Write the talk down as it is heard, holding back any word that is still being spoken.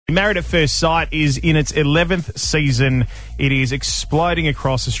Married at First Sight is in its 11th season. It is exploding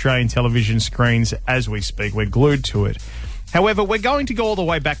across Australian television screens as we speak. We're glued to it. However, we're going to go all the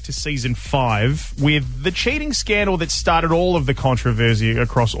way back to season 5 with the cheating scandal that started all of the controversy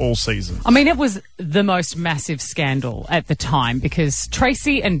across all seasons. I mean, it was the most massive scandal at the time because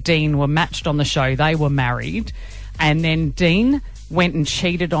Tracey and Dean were matched on the show. They were married. And then Dean went and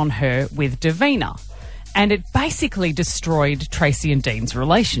cheated on her with Davina. And it basically destroyed Tracey and Dean's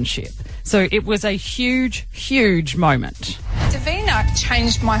relationship. So it was a huge, huge moment. Davina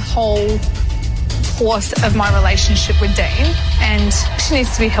changed my whole course of my relationship with Dean, and she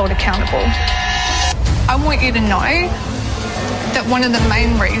needs to be held accountable. I want you to know that one of the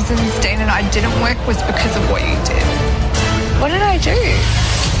main reasons Dean and I didn't work was because of what you did. What did I do?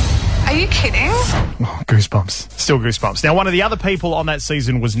 Are you kidding? Oh, goosebumps. Still goosebumps. Now, one of the other people on that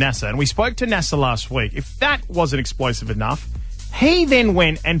season was Nasser, and we spoke to Nasser last week. If that wasn't explosive enough, he then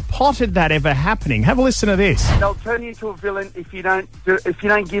went and potted that ever happening. Have a listen to this. They'll turn you into a villain if you don't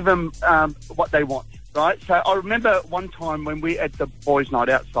give them what they want, right? So I remember one time when we at the boys' night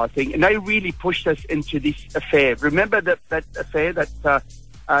outside thing, and they really pushed us into this affair. Remember that affair that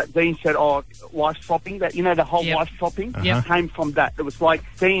Dean said, wife swapping, that, you know, the whole wife swapping came from that. It was like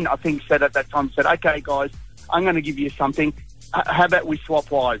Dean, I think, said at that time, okay, guys, I'm going to give you something. How about we swap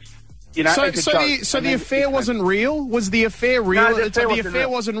wives? You know, so the affair wasn't real? Was the affair real? No, the affair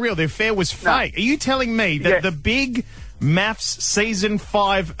wasn't real. The affair was fake. Are you telling me that the big MAFS Season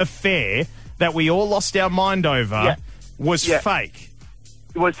 5 affair that we all lost our mind over was fake?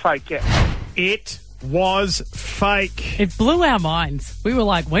 It was fake, yeah. It was fake. It blew our minds. We were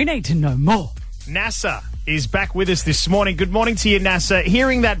like, we need to know more. Nasser is back with us this morning. Good morning to you, Nasser.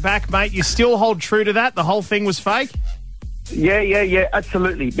 Hearing that back, mate, you still hold true to that? The whole thing was fake? Yeah,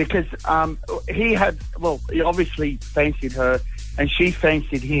 absolutely. Because he obviously fancied her and she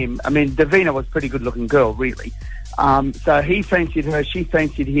fancied him. I mean, Davina was a pretty good-looking girl, really. So he fancied her, she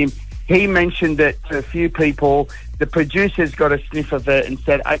fancied him. He mentioned it to a few people. The producers got a sniff of it and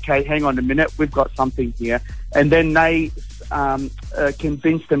said, okay, hang on a minute, we've got something here. And then they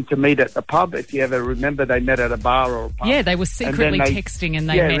convinced them to meet at the pub. If you ever remember, they met at a bar or a pub. Yeah, they were secretly texting and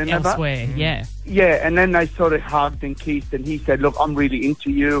they met remember? elsewhere. Yeah. Yeah, and then they sort of hugged and kissed and he said, look, I'm really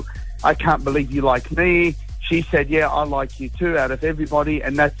into you. I can't believe you like me. She said, yeah, I like you too out of everybody,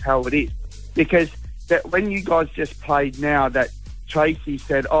 and that's how it is. Because when you guys just played now that Tracey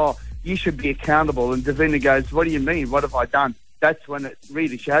said, you should be accountable. And Davina goes, what do you mean? What have I done? That's when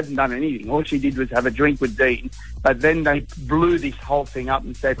she hasn't done anything. All she did was have a drink with Dean. But then they blew this whole thing up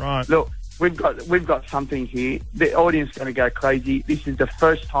and said, look, we've got something here. The audience is going to go crazy. This is the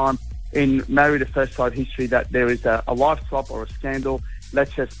first time in Married at First Sight history that there is a wife swap or a scandal.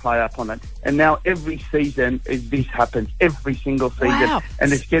 Let's just play up on it. And now every season this happens. Every single season. Wow.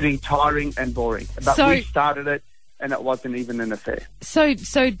 And it's getting tiring and boring. But we started it. And it wasn't even an affair. So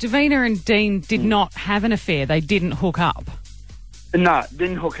Davina and Dean did not have an affair. They didn't hook up. No,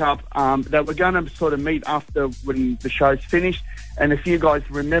 didn't hook up. They were going to sort of meet after when the show's finished. And if you guys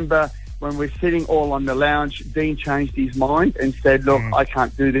remember, when we're sitting all on the lounge, Dean changed his mind and said, look, I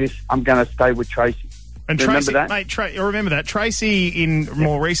can't do this. I'm going to stay with Tracey. And remember Tracey, that? mate, remember that. Tracey, in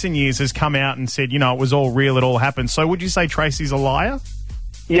more recent years, has come out and said, it was all real, it all happened. So would you say Tracey's a liar?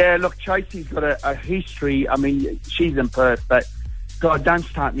 Yeah, look, Tracey's got a history. I mean, she's in Perth, but God, don't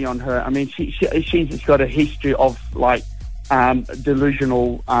start me on her. I mean, she's got a history of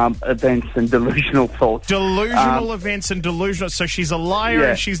delusional events and delusional thoughts. Delusional events and delusional. So she's a liar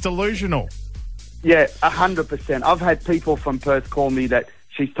and she's delusional. Yeah, 100%. I've had people from Perth call me that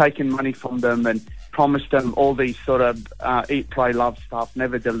she's taken money from them and promised them all these sort of eat, pray, love stuff,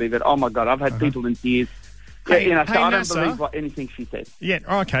 never delivered. Oh my God, I've had people in tears. Hey, I don't Nasser, believe anything she said. Yeah,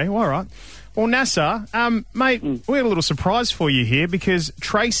 okay, well, all right. Well, Nasser, mate, we had a little surprise for you here because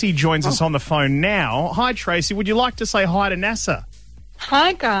Tracey joins us on the phone now. Hi, Tracey. Would you like to say hi to Nasser?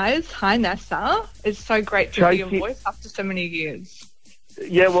 Hi, guys. Hi, Nasser. It's so great to hear your voice after so many years.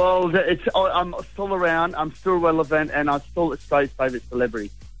 Yeah, well, I'm still around, I'm still relevant, and I'm still Australia's favourite celebrity.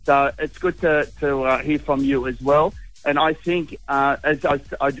 So it's good to hear from you as well. And I think, as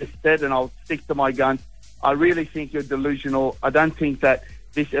I just said, and I'll stick to my guns, I really think you're delusional. I don't think that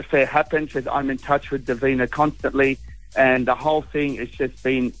this affair happened because I'm in touch with Davina constantly, and the whole thing has just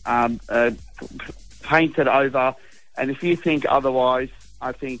been painted over. And if you think otherwise,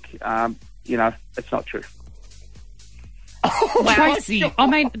 I think, it's not true. Wow. Tracey, I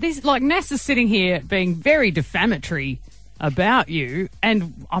mean, Nasser's sitting here being very defamatory about you,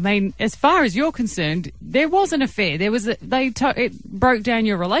 and I mean, as far as you're concerned, there was an affair. It broke down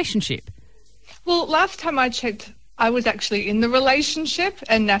your relationship. Well, last time I checked, I was actually in the relationship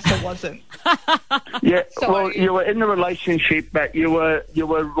and Nasser wasn't. Yeah, So- well, you were in the relationship, but you were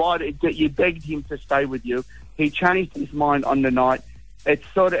right. You begged him to stay with you. He changed his mind on the night. It's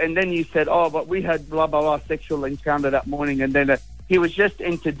sort of, and then you said, "Oh, but we had blah blah blah sexual encounter that morning," and then he was just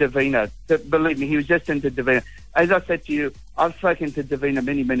into Davina. Believe me, he was just into Davina. As I said to you, I've spoken to Davina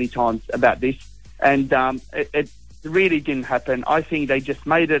many times about this, and it really didn't happen. I think they just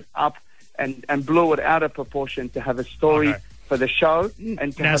made it up and blew it out of proportion to have a story for the show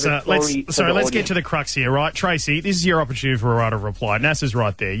and to Nasser, have a story let's get to the crux here, right? Tracey, this is your opportunity for a right of reply. Nasser's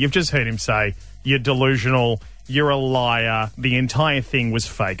right there. You've just heard him say, you're delusional, you're a liar, the entire thing was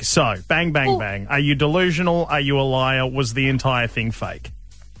fake. So, bang, bang. Are you delusional? Are you a liar? Was the entire thing fake?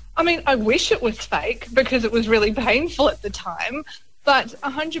 I mean, I wish it was fake because it was really painful at the time. But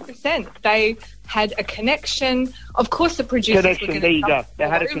 100%, they had a connection. Of course, the producers were going to there you go. They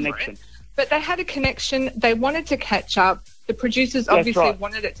had a over connection. it, but they had a connection. They wanted to catch up. The producers obviously right.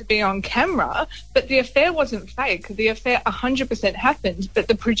 wanted it to be on camera, but the affair wasn't fake. The affair 100% happened, but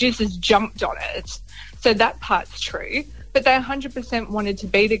the producers jumped on it. So that part's true. But they 100% wanted to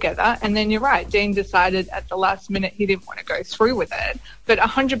be together. And then you're right, Dean decided at the last minute he didn't want to go through with it. But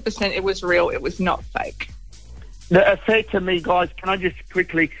 100% it was real. It was not fake. The affair to me, guys, can I just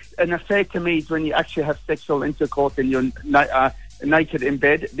quickly, an affair to me is when you actually have sexual intercourse and you're naked in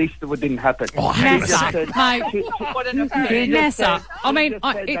bed. This didn't happen. Oh, hang on a Nasser, second. mate, What an affair. Nasser, I mean,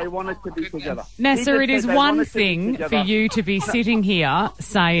 they wanted to be together. Nasser, it is They one wanted to be thing together. for you to be sitting here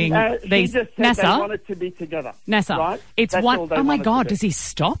saying He these. just said they Nasser, wanted to be together. Nasser, right? it's That's one all they oh my wanted God, to do. does he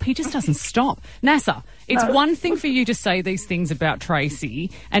stop? He just doesn't stop. Nasser, it's one thing for you to say these things about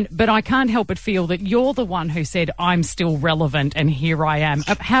Tracey, but I can't help but feel that you're the one who said, I'm still relevant and here I am.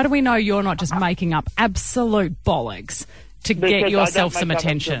 How do we know you're not just making up absolute bollocks to get Because yourself I don't some make up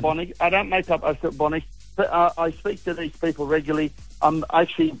attention? absolute bonics. I don't make up absolute bonics, but I speak to these people regularly. I'm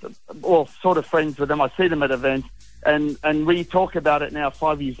actually, sort of friends with them. I see them at events, and we talk about it now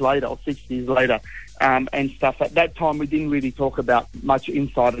 5 years later or 6 years later, and stuff. At that time, we didn't really talk about much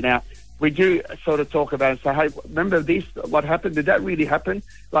inside and out. We do sort of talk about it and say, hey, remember this? What happened? Did that really happen?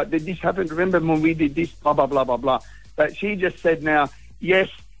 Like, did this happen? Remember when we did this? Blah, blah, blah, blah, blah. But she just said now, yes,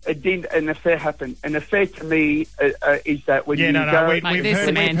 it did, an affair happened. An affair to me is that when you go... we've there's heard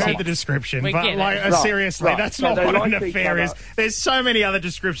semantics. the description, We but get it. like, seriously, Right. that's So not they what an like each affair is. other. There's so many other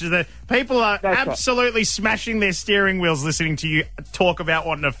descriptions that people are That's absolutely smashing their steering wheels listening to you talk about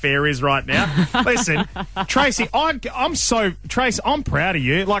what an affair is right now. Listen, Tracey, I'm proud of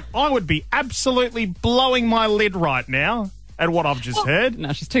you. Like, I would be absolutely blowing my lid right now at what I've just heard.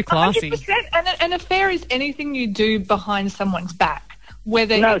 No, she's too classy. 100%. And an affair is anything you do behind someone's back.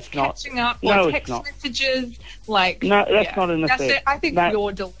 Whether No, it's it's not. catching up No, or it's text not. messages, like... No, that's not an That's affair. it. I think No.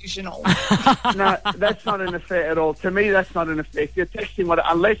 you're delusional. No, that's not an affair at all. To me, that's not an affair. If you're texting,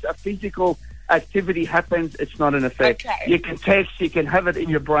 unless a physical activity happens, it's not an affair. Okay. You can text, you can have it in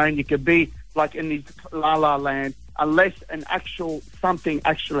your brain, you can be like in this la-la land. Unless an actual something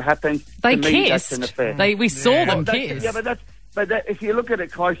actually happens, They to me, that's an kissed. affair. We saw them That's- kiss. Yeah, but if you look at it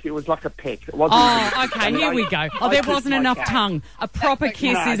closely, it was like a peck. It wasn't. Oh, okay, here we go. Oh, there wasn't enough tongue. A proper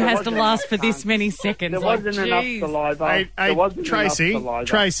kiss No, there has to wasn't last for enough this tongue. many seconds. There Like, wasn't enough jeez. saliva. Hey, There wasn't Tracy, enough saliva.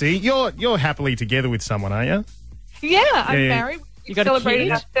 Tracy, you're happily together with someone, are you? Yeah, I'm Yeah. married. We You got a celebrated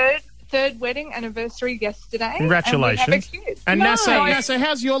kid? our third wedding anniversary yesterday. Congratulations. And we have a kid. And No. Nasser,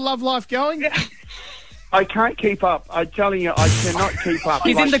 how's your love life going? I can't keep up. I'm telling you, I cannot keep up.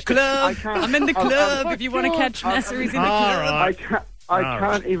 He's in the I club. can't- I'm in the club. If you want to catch God. Nasser, he's in the All club. right. I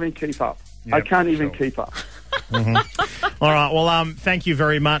can't even keep up. Yeah, I can't even sure. keep up. All right. Well, thank you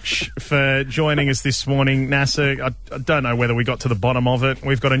very much for joining us this morning, Nasser. I don't know whether we got to the bottom of it.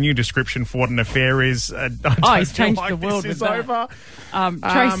 We've got a new description for what an affair is. I don't He's feel changed like the world this with is that. over.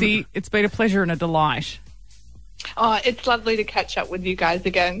 Tracy, it's been a pleasure and a delight. Oh, it's lovely to catch up with you guys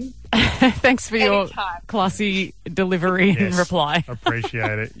again. Thanks for your Anytime. classy delivery and Yes, reply.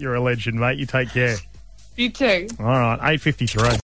 Appreciate it. You're a legend, mate. You take care. You too. All right. 8:53.